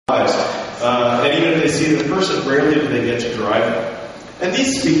And even if they see it in person, rarely do they get to drive them. And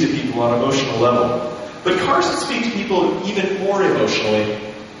these speak to people on an emotional level. But cars that speak to people even more emotionally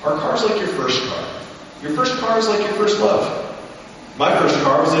are cars like your first car. Your first car is like your first love. My first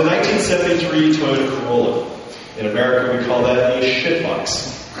car was a 1973 Toyota Corolla. In America, we call that a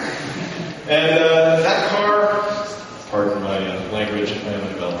shitbox. And that car, pardon my language, I am a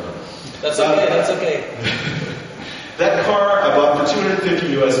developer. That's okay, that's okay. That car I bought for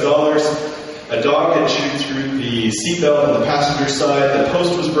 $250. A dog had chewed through the seatbelt on the passenger side. The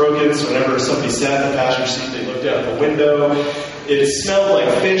post was broken, so whenever somebody sat in the passenger seat, they looked out the window. It smelled like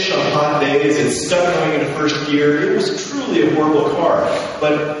fish on hot days. It stuck going into first gear. It was truly a horrible car.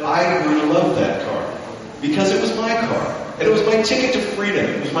 But I grew to love that car because it was my car. And it was my ticket to freedom.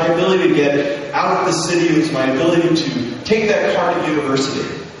 It was my ability to get out of the city. It was my ability to take that car to university.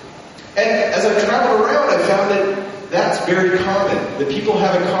 And as I've traveled around, I found that that's very common. That people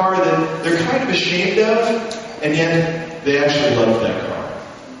have a car that they're kind of ashamed of, and yet they actually love that car.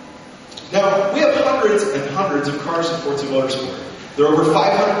 Now, we have hundreds and hundreds of cars in Forza Motorsport. There are over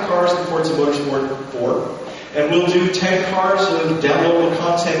 500 cars in Forza Motorsport 4, and we'll do 10 cars of downloadable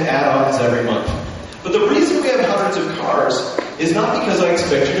content add-ons every month. But the reason we have hundreds of cars is not because I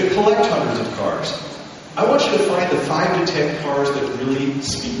expect you to collect hundreds of cars. I want you to find the 5 to 10 cars that really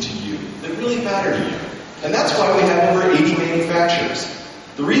speak to you, that really matter to you. And that's why we have over 80 manufacturers.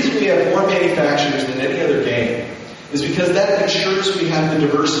 The reason we have more manufacturers than any other game is because that ensures we have the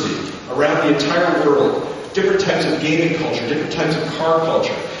diversity around the entire world. Different types of gaming culture, different types of car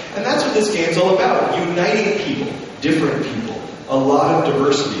culture. And that's what this game's all about. Uniting people, different people, a lot of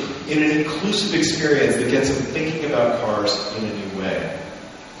diversity in an inclusive experience that gets them thinking about cars in a new way.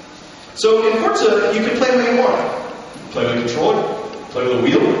 So in Forza, you can play how you want. Play with a controller, play with a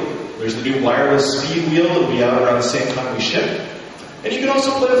wheel. There's the new wireless speed wheel that will be out around the same time we ship. And you can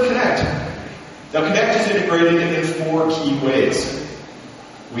also play with Connect. Now Connect is integrated in 4 key ways.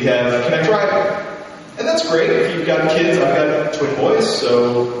 We have Connect Driving. And that's great if you've got kids. I've got twin boys,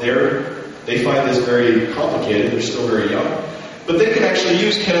 so they find this very complicated. They're still very young. But they can actually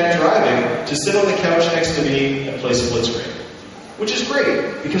use Connect Driving to sit on the couch next to me and play split screen. Which is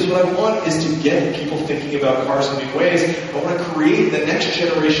great, because what I want is to get people thinking about cars in new ways. I want to create the next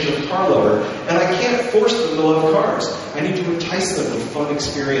generation of car lover, and I can't force them to love cars. I need to entice them with fun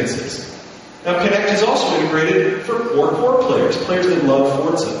experiences. Now, Connect is also integrated for core players that love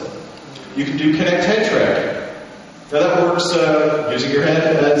Forza. You can do Connect head tracking. Now that works using your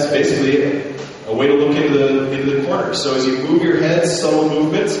head as basically a way to look into the corners. So as you move your head, subtle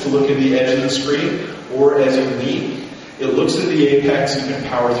movements to look at the edge of the screen, or as you lean, it looks at the apex, you can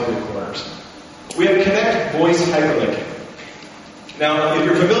power through the corners. We have Connect Voice Hyperlinking. Now, if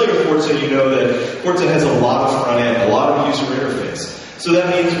you're familiar with Forza, you know that Forza has a lot of front end, a lot of user interface. So that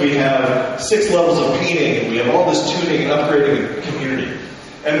means we have 6 levels of painting, and we have all this tuning and upgrading the community.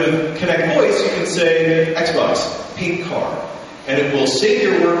 And with Connect Voice, you can say, Xbox, paint car. And it will save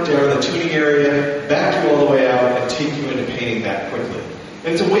your work down in the tuning area, back you all the way out, and take you into painting that quickly.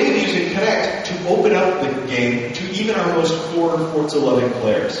 And it's a way of using Connect to open up the game to even our most core Forza-loving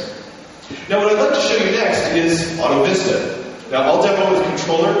players. Now, what I'd like to show you next is Auto Vista. Now, I'll demo with a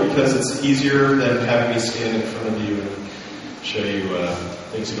controller because it's easier than having me stand in front of you and show you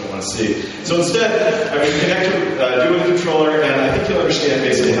things you don't want to see. So instead, I'm going to connect do it with a controller, and I think you'll understand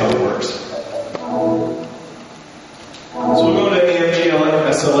basically how it works. So we'll go to AMG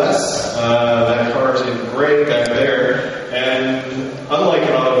SLS. That car is in gray back there. And unlike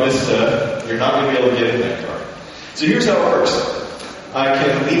an Auto Vista, you're not going to be able to get in that car. So here's how it works. I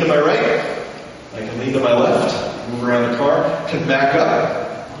can lean to my right. I can lean to my left. Move around the car. Can back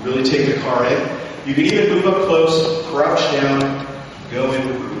up. Really take the car in. You can even move up close, crouch down, go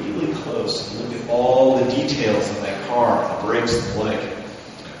in really close, and look at all the details in that car, the brakes and the like.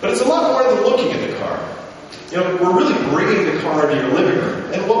 But it's a lot more than looking at the car. You know, we're really bringing the car into your living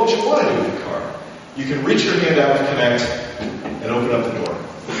room. And what would you want to do with the car? You can reach your hand out to Connect and open up the door.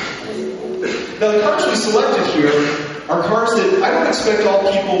 Now, the cars we selected here are cars that I don't expect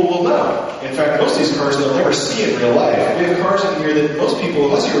all people will know. In fact, most of these cars they'll never see in real life. We have cars in here that most people,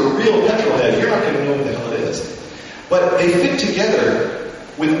 unless you're a real petrol head, you're not going to know what the hell it is. But they fit together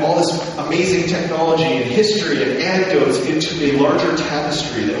with all this amazing technology and history and anecdotes into a larger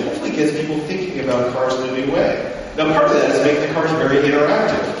tapestry that hopefully gets people thinking about cars in a new way. Now, part of that is making the cars very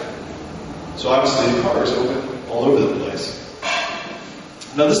interactive. So obviously the car is open all over the place.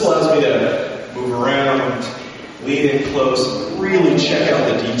 Now this allows me to move around, lean in close, really check out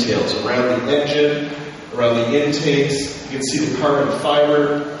the details around the engine, around the intakes. You can see the carbon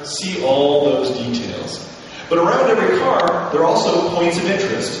fiber, see all those details. But around every car, there are also points of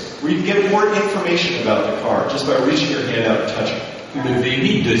interest, where you can get more information about the car just by reaching your hand out and touching it. Le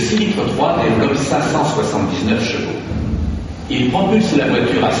V8 de 6 litres 3 développe 579 chevaux. Il propulse la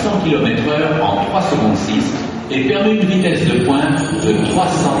voiture à 100 km/h en 3 secondes 6 et permet une vitesse de pointe de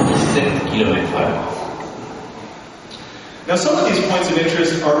 317 km/h. Now some of these points of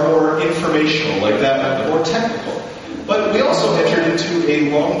interest are more informational, like that one, more technical. But we also entered into a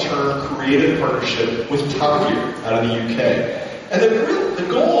long-term creative partnership with Top Gear out of the UK. And the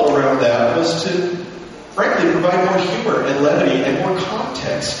goal around that was to, frankly, provide more humor and levity and more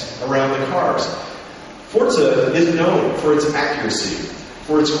context around the cars. Forza is known for its accuracy,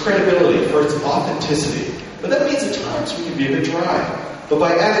 for its credibility, for its authenticity. But that means at times we can be a bit dry. But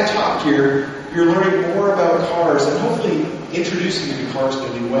by adding Top Gear, you're learning more about cars and hopefully introducing you to cars in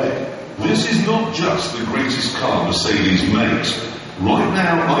a new way. This is not just the greatest car Mercedes makes. Right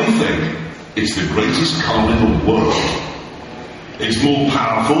now, I think it's the greatest car in the world. It's more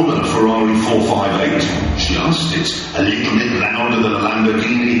powerful than a Ferrari 458, it's a little bit louder than a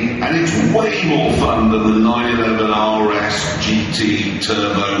Lamborghini, and it's way more fun than the 911 RS GT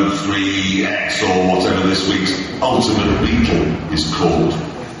Turbo 3X or whatever this week's Ultimate Beetle is called.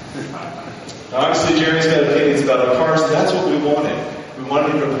 Now, obviously, Jeremy's got opinions about our cars, and that's what we wanted. We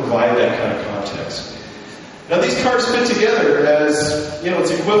wanted him to provide that kind of context. Now, these cars fit together as,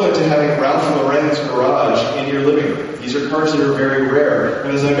 it's equivalent to having Ralph Lauren's garage in your living room. These are cars that are very rare.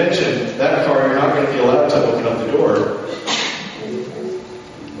 And as I mentioned, that car, you're not going to be allowed to open up the door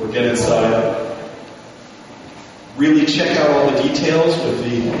or get inside. Really check out all the details with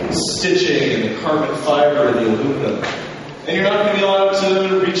the stitching and the carbon fiber and the aluminum. And you're not going to be allowed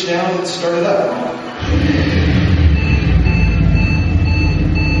to reach down and start it up.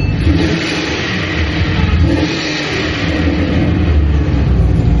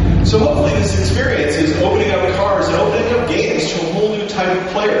 So hopefully this experience is opening up cars and opening up games to a whole new type of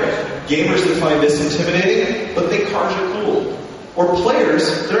player. Gamers that find this intimidating, but think cars are cool. Or players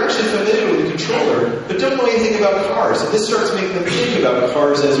that are actually familiar with the controller, but don't know anything about cars. And this starts making them think about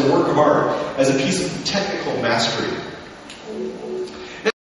cars as a work of art, as a piece of technical mastery.